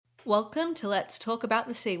Welcome to Let's Talk About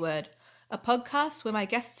the C Word, a podcast where my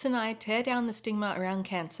guests and I tear down the stigma around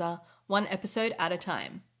cancer, one episode at a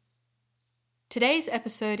time. Today's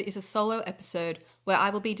episode is a solo episode where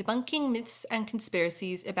I will be debunking myths and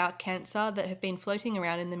conspiracies about cancer that have been floating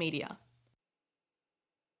around in the media.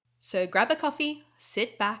 So grab a coffee,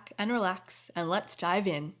 sit back and relax, and let's dive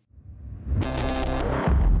in.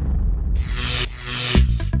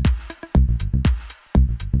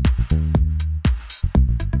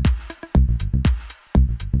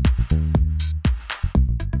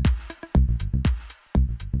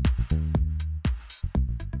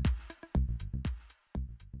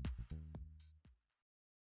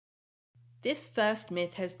 This first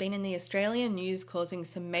myth has been in the Australian news, causing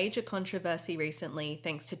some major controversy recently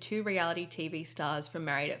thanks to two reality TV stars from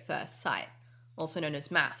Married at First Sight, also known as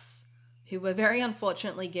MAFS, who were very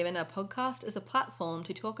unfortunately given a podcast as a platform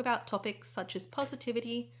to talk about topics such as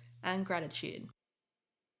positivity and gratitude.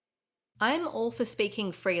 I'm all for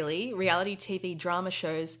speaking freely, reality TV drama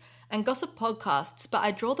shows, and gossip podcasts, but I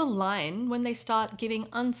draw the line when they start giving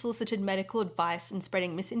unsolicited medical advice and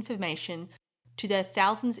spreading misinformation to their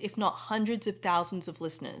thousands, if not hundreds of thousands of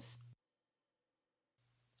listeners.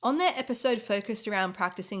 On their episode focused around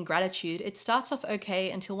practicing gratitude, it starts off okay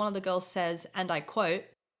until one of the girls says, and I quote,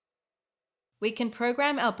 "We can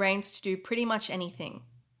program our brains to do pretty much anything.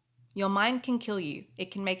 Your mind can kill you.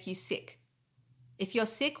 It can make you sick. If you're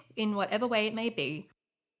sick in whatever way it may be,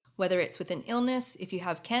 whether it's with an illness, if you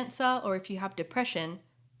have cancer, or if you have depression,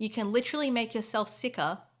 you can literally make yourself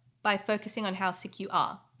sicker by focusing on how sick you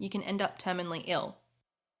are. You can end up terminally ill."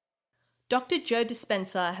 Dr. Joe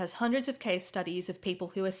Dispenza has hundreds of case studies of people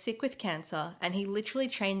who are sick with cancer, and he literally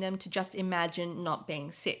trained them to just imagine not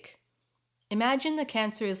being sick. Imagine the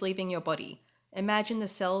cancer is leaving your body. Imagine the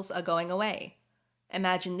cells are going away.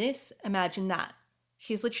 Imagine this, imagine that.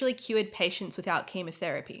 He's literally cured patients without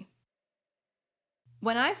chemotherapy.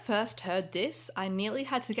 When I first heard this, I nearly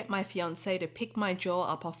had to get my fiancé to pick my jaw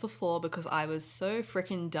up off the floor because I was so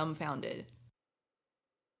freaking dumbfounded.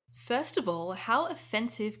 First of all, how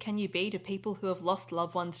offensive can you be to people who have lost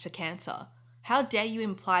loved ones to cancer? How dare you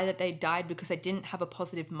imply that they died because they didn't have a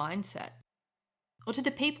positive mindset? Or to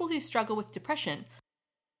the people who struggle with depression,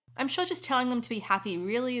 I'm sure just telling them to be happy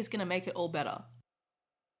really is going to make it all better.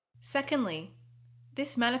 Secondly,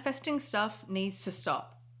 this manifesting stuff needs to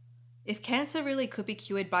stop. If cancer really could be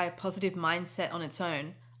cured by a positive mindset on its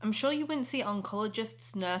own, I'm sure you wouldn't see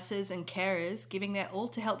oncologists, nurses, and carers giving their all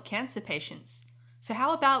to help cancer patients. So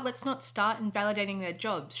how about let's not start invalidating their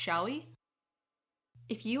jobs, shall we?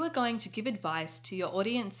 If you are going to give advice to your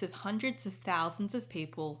audience of hundreds of thousands of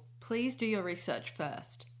people, please do your research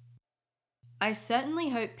first. I certainly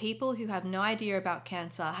hope people who have no idea about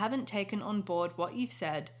cancer haven't taken on board what you've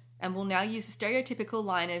said and will now use the stereotypical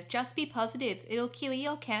line of "just be positive, it'll cure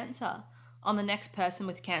your cancer" on the next person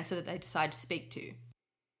with cancer that they decide to speak to.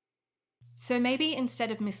 So maybe instead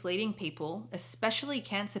of misleading people, especially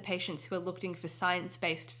cancer patients who are looking for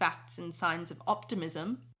science-based facts and signs of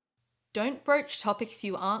optimism, don't broach topics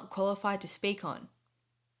you aren't qualified to speak on.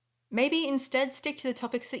 Maybe instead stick to the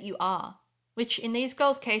topics that you are, which in these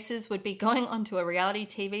girls' cases would be going onto a reality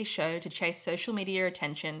TV show to chase social media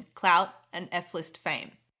attention, clout, and F-list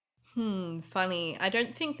fame. Funny. I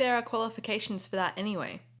don't think there are qualifications for that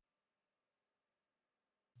anyway.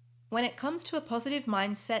 When it comes to a positive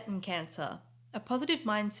mindset in cancer, a positive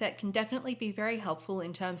mindset can definitely be very helpful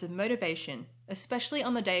in terms of motivation, especially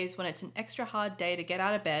on the days when it's an extra hard day to get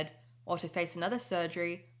out of bed, or to face another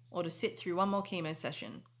surgery, or to sit through one more chemo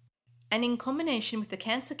session. And in combination with the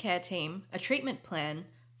cancer care team, a treatment plan,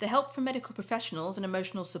 the help from medical professionals and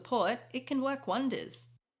emotional support, it can work wonders.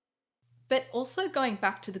 But also going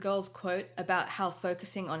back to the girl's quote about how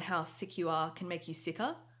focusing on how sick you are can make you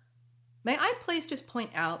sicker, may I please just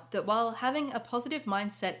point out that while having a positive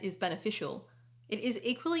mindset is beneficial, it is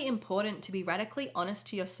equally important to be radically honest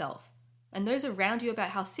to yourself and those around you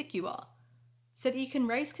about how sick you are, so that you can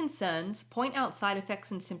raise concerns, point out side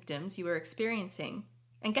effects and symptoms you are experiencing,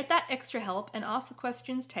 and get that extra help and ask the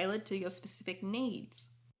questions tailored to your specific needs.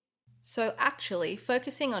 So actually,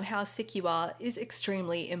 focusing on how sick you are is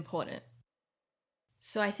extremely important.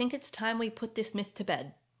 So I think it's time we put this myth to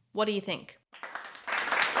bed. What do you think?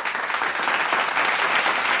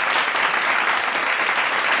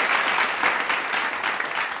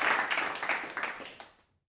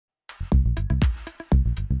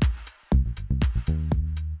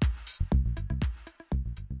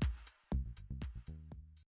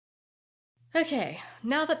 Okay,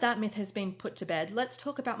 now that that myth has been put to bed, let's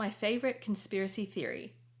talk about my favourite conspiracy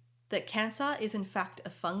theory, that cancer is in fact a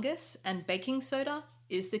fungus and baking soda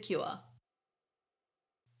is the cure.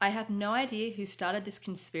 I have no idea who started this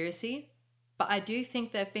conspiracy, but I do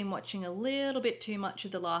think they've been watching a little bit too much of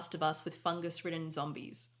The Last of Us with fungus-ridden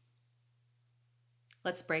zombies.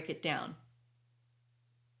 Let's break it down.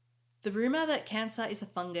 The rumour that cancer is a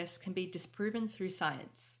fungus can be disproven through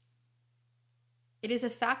science. It is a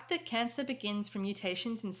fact that cancer begins from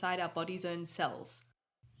mutations inside our body's own cells.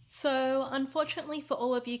 So, unfortunately for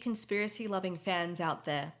all of you conspiracy-loving fans out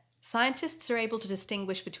there, scientists are able to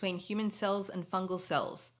distinguish between human cells and fungal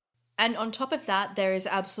cells. And on top of that, there is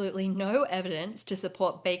absolutely no evidence to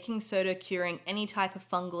support baking soda curing any type of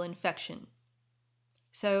fungal infection.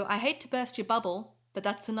 So, I hate to burst your bubble, but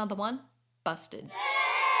that's another one busted.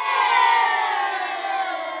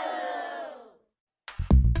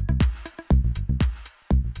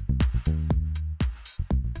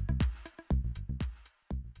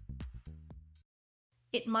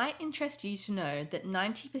 It might interest you to know that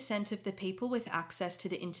 90% of the people with access to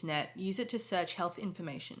the internet use it to search health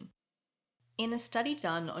information. In a study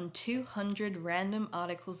done on 200 random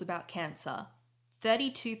articles about cancer,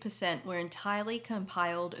 32% were entirely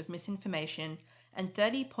compiled of misinformation and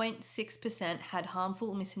 30.6% had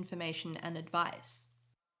harmful misinformation and advice.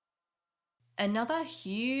 Another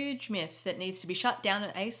huge myth that needs to be shut down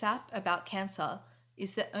at ASAP about cancer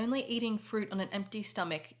is that only eating fruit on an empty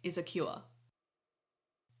stomach is a cure.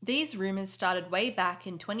 These rumours started way back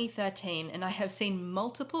in 2013 and I have seen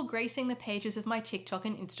multiple gracing the pages of my TikTok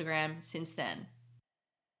and Instagram since then.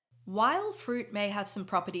 While fruit may have some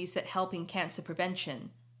properties that help in cancer prevention,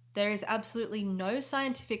 there is absolutely no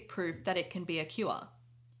scientific proof that it can be a cure.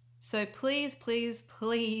 So please, please,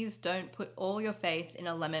 please don't put all your faith in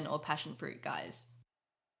a lemon or passion fruit, guys.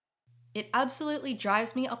 It absolutely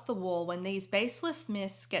drives me up the wall when these baseless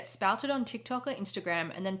myths get spouted on TikTok or Instagram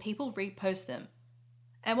and then people repost them.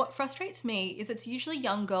 And what frustrates me is it's usually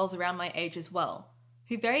young girls around my age as well,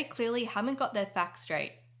 who very clearly haven't got their facts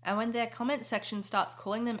straight, and when their comment section starts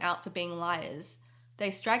calling them out for being liars,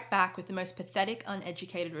 they strike back with the most pathetic,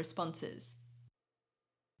 uneducated responses.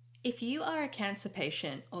 If you are a cancer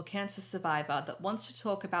patient or cancer survivor that wants to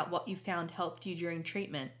talk about what you found helped you during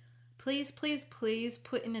treatment, please, please, please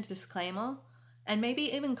put in a disclaimer, and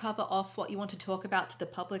maybe even cover off what you want to talk about to the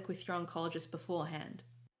public with your oncologist beforehand.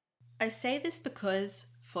 I say this because,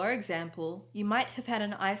 for example, you might have had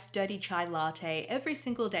an iced dirty chai latte every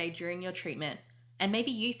single day during your treatment, and maybe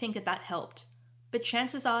you think that helped, but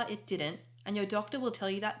chances are it didn't, and your doctor will tell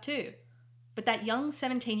you that too. But that young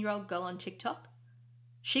 17-year-old girl on TikTok,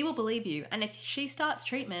 she will believe you, and if she starts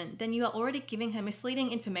treatment, then you are already giving her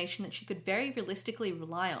misleading information that she could very realistically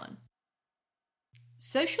rely on.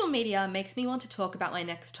 Social media makes me want to talk about my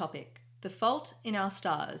next topic, the fault in our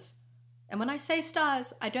stars. And when I say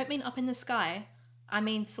stars, I don't mean up in the sky, I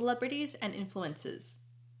mean celebrities and influencers.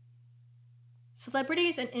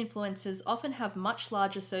 Celebrities and influencers often have much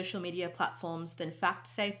larger social media platforms than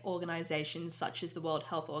fact-safe organisations such as the World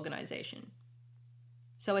Health Organization.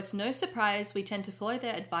 So it's no surprise we tend to follow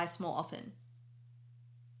their advice more often.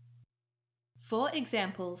 For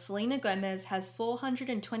example, Selena Gomez has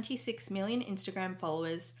 426 million Instagram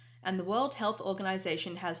followers and the World Health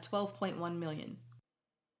Organization has 12.1 million.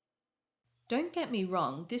 Don't get me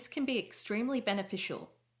wrong, this can be extremely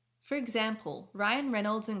beneficial. For example, Ryan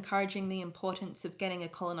Reynolds encouraging the importance of getting a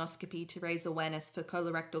colonoscopy to raise awareness for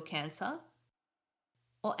colorectal cancer,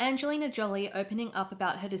 or Angelina Jolie opening up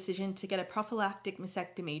about her decision to get a prophylactic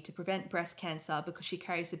mastectomy to prevent breast cancer because she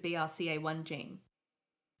carries the BRCA1 gene.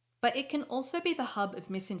 But it can also be the hub of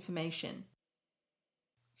misinformation.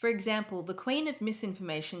 For example, the queen of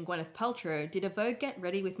misinformation, Gwyneth Paltrow, did a Vogue Get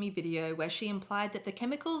Ready With Me video where she implied that the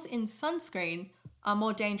chemicals in sunscreen are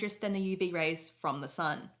more dangerous than the UV rays from the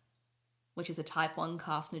sun, which is a type 1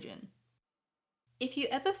 carcinogen. If you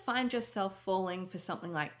ever find yourself falling for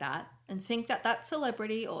something like that and think that that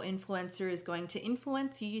celebrity or influencer is going to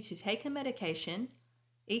influence you to take a medication,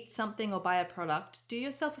 eat something or buy a product, do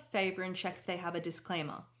yourself a favor and check if they have a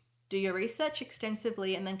disclaimer. Do your research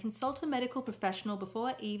extensively and then consult a medical professional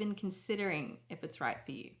before even considering if it's right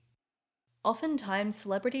for you. Oftentimes,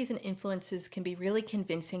 celebrities and influencers can be really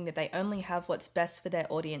convincing that they only have what's best for their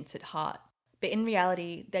audience at heart. But in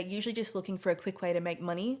reality, they're usually just looking for a quick way to make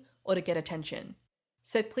money or to get attention.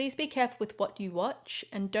 So please be careful with what you watch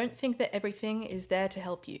and don't think that everything is there to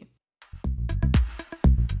help you.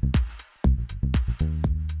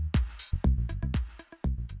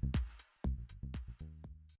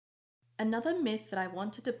 Another myth that I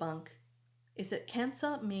want to debunk is that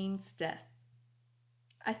cancer means death.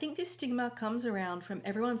 I think this stigma comes around from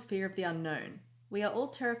everyone's fear of the unknown. We are all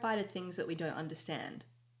terrified of things that we don't understand.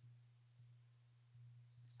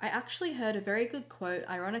 I actually heard a very good quote,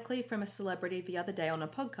 ironically, from a celebrity the other day on a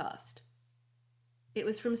podcast. It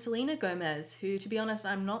was from Selena Gomez, who, to be honest,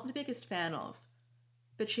 I'm not the biggest fan of,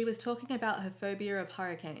 but she was talking about her phobia of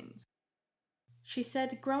hurricanes. She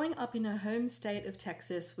said growing up in her home state of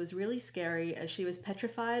Texas was really scary as she was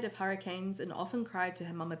petrified of hurricanes and often cried to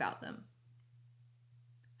her mum about them.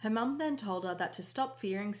 Her mum then told her that to stop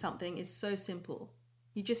fearing something is so simple.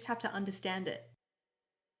 You just have to understand it.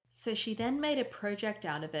 So she then made a project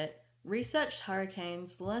out of it, researched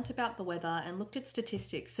hurricanes, learnt about the weather, and looked at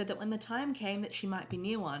statistics so that when the time came that she might be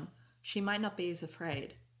near one, she might not be as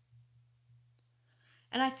afraid.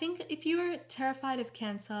 And I think if you are terrified of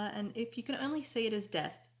cancer and if you can only see it as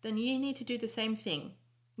death, then you need to do the same thing.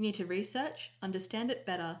 You need to research, understand it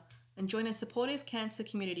better, and join a supportive cancer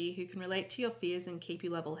community who can relate to your fears and keep you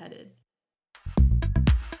level-headed.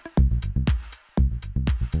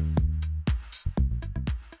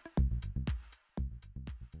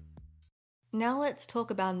 Now let's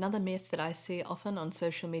talk about another myth that I see often on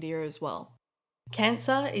social media as well.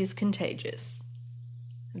 Cancer is contagious.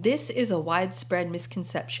 This is a widespread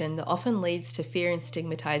misconception that often leads to fear and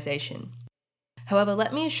stigmatization. However,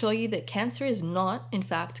 let me assure you that cancer is not, in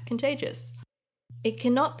fact, contagious. It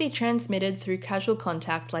cannot be transmitted through casual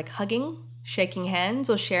contact like hugging, shaking hands,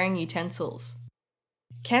 or sharing utensils.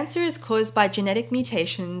 Cancer is caused by genetic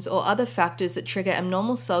mutations or other factors that trigger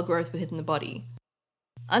abnormal cell growth within the body.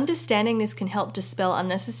 Understanding this can help dispel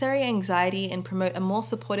unnecessary anxiety and promote a more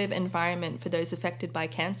supportive environment for those affected by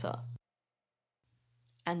cancer.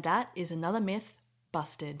 And that is another myth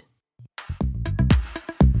busted.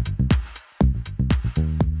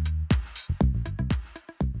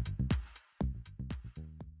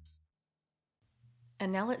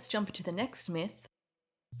 And now let's jump into the next myth.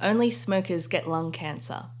 Only smokers get lung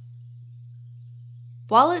cancer.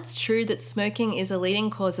 While it's true that smoking is a leading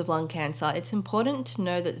cause of lung cancer, it's important to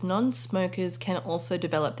know that non-smokers can also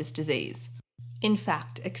develop this disease. In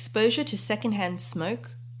fact, exposure to secondhand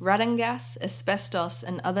smoke, radon gas, asbestos,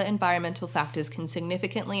 and other environmental factors can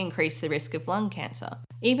significantly increase the risk of lung cancer,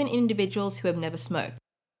 even in individuals who have never smoked.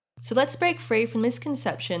 So let's break free from the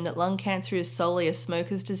misconception that lung cancer is solely a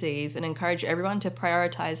smoker's disease and encourage everyone to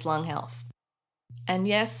prioritize lung health. And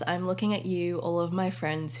yes, I'm looking at you, all of my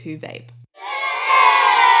friends who vape.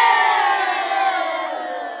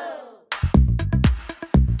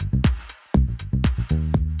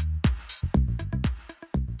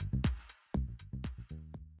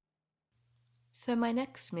 So my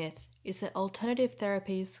next myth is that alternative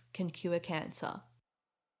therapies can cure cancer.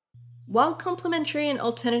 While complementary and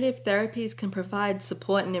alternative therapies can provide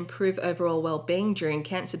support and improve overall well-being during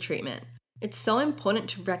cancer treatment, it's so important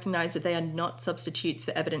to recognize that they are not substitutes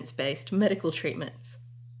for evidence-based medical treatments.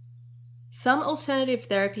 Some alternative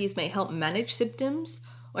therapies may help manage symptoms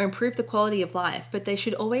or improve the quality of life, but they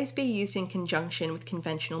should always be used in conjunction with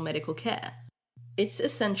conventional medical care. It's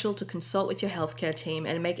essential to consult with your healthcare team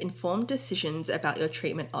and make informed decisions about your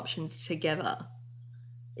treatment options together.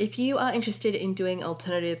 If you are interested in doing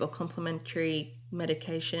alternative or complementary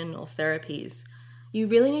medication or therapies, you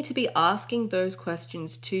really need to be asking those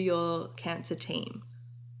questions to your cancer team.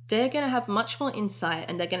 They're going to have much more insight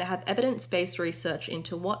and they're going to have evidence-based research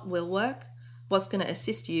into what will work, what's going to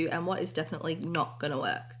assist you, and what is definitely not going to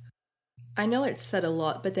work. I know it's said a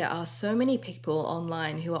lot, but there are so many people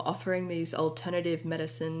online who are offering these alternative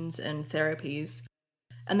medicines and therapies,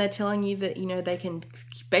 and they're telling you that, they can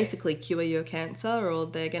basically cure your cancer or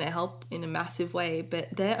they're going to help in a massive way, but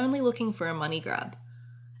they're only looking for a money grab.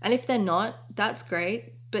 And if they're not, that's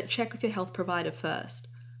great, but check with your health provider first,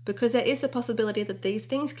 because there is a possibility that these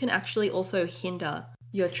things can actually also hinder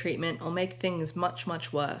your treatment or make things much,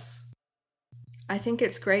 much worse. I think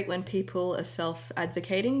it's great when people are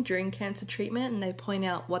self-advocating during cancer treatment and they point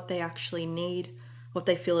out what they actually need, what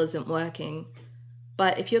they feel isn't working.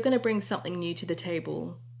 But if you're going to bring something new to the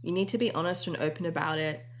table, you need to be honest and open about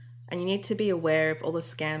it, and you need to be aware of all the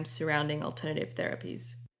scams surrounding alternative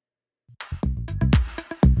therapies.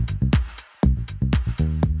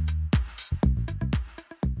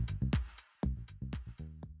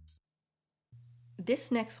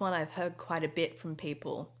 This next one I've heard quite a bit from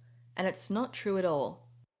people, and it's not true at all.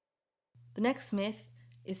 The next myth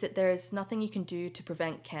is that there is nothing you can do to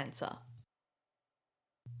prevent cancer.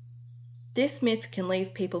 This myth can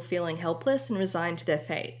leave people feeling helpless and resigned to their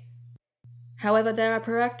fate. However, there are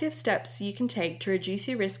proactive steps you can take to reduce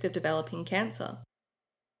your risk of developing cancer.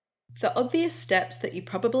 The obvious steps that you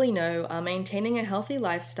probably know are maintaining a healthy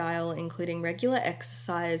lifestyle, including regular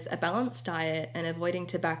exercise, a balanced diet, and avoiding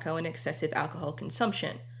tobacco and excessive alcohol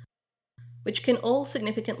consumption, which can all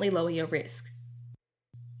significantly lower your risk.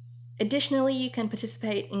 Additionally, you can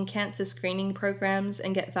participate in cancer screening programs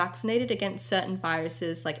and get vaccinated against certain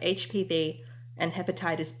viruses like HPV and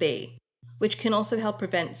hepatitis B, which can also help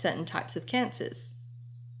prevent certain types of cancers.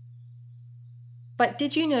 But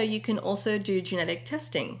did you know you can also do genetic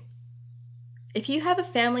testing? If you have a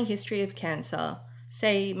family history of cancer,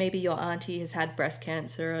 say maybe your auntie has had breast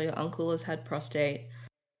cancer or your uncle has had prostate,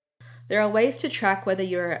 there are ways to track whether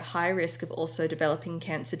you're at high risk of also developing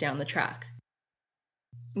cancer down the track.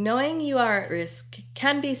 Knowing you are at risk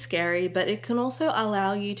can be scary, but it can also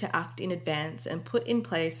allow you to act in advance and put in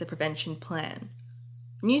place a prevention plan.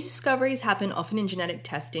 New discoveries happen often in genetic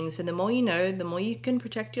testing, so the more you know, the more you can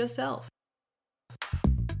protect yourself.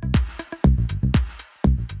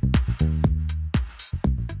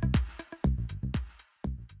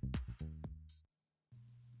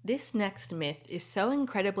 This next myth is so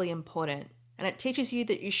incredibly important, and it teaches you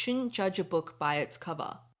that you shouldn't judge a book by its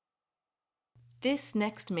cover. This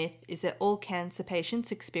next myth is that all cancer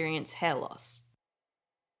patients experience hair loss.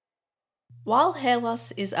 While hair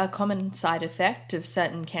loss is a common side effect of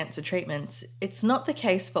certain cancer treatments, it's not the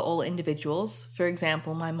case for all individuals, for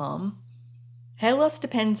example, my mom. Hair loss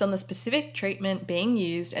depends on the specific treatment being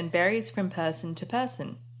used and varies from person to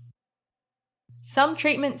person. Some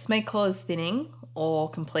treatments may cause thinning or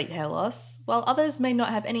complete hair loss, while others may not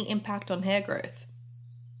have any impact on hair growth.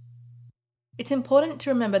 It's important to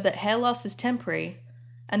remember that hair loss is temporary,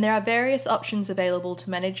 and there are various options available to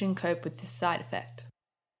manage and cope with this side effect.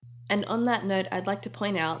 And on that note, I'd like to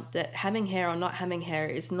point out that having hair or not having hair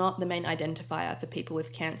is not the main identifier for people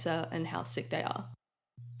with cancer and how sick they are.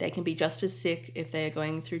 They can be just as sick if they are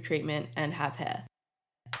going through treatment and have hair.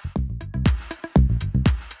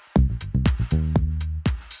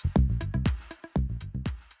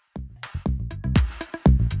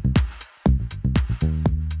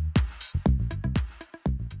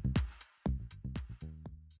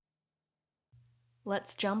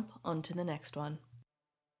 Let's jump on to the next one.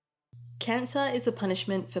 Cancer is a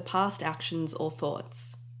punishment for past actions or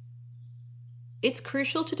thoughts. It's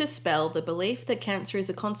crucial to dispel the belief that cancer is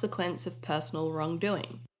a consequence of personal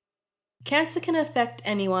wrongdoing. Cancer can affect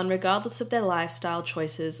anyone regardless of their lifestyle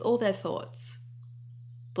choices or their thoughts.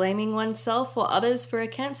 Blaming oneself or others for a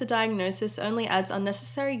cancer diagnosis only adds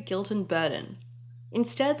unnecessary guilt and burden.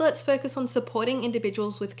 Instead, let's focus on supporting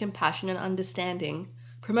individuals with compassion and understanding,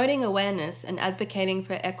 promoting awareness, and advocating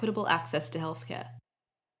for equitable access to healthcare.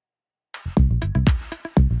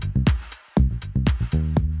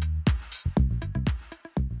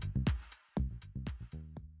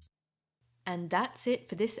 And that's it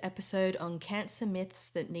for this episode on cancer myths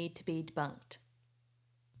that need to be debunked.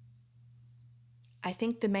 I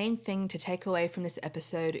think the main thing to take away from this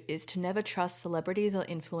episode is to never trust celebrities or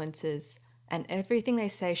influencers, and everything they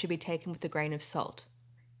say should be taken with a grain of salt.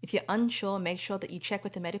 If you're unsure, make sure that you check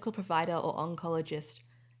with a medical provider or oncologist,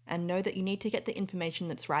 and know that you need to get the information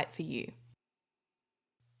that's right for you.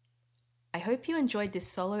 I hope you enjoyed this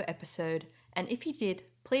solo episode, and if you did,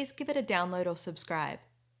 please give it a download or subscribe.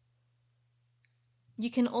 You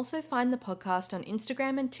can also find the podcast on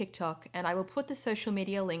Instagram and TikTok, and I will put the social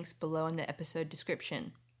media links below in the episode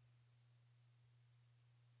description.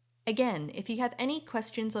 Again, if you have any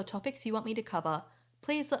questions or topics you want me to cover,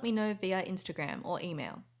 please let me know via Instagram or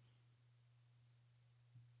email.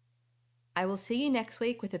 I will see you next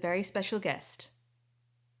week with a very special guest.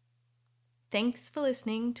 Thanks for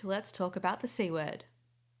listening to Let's Talk About the C Word.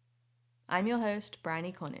 I'm your host,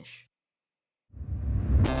 Bryony Cornish.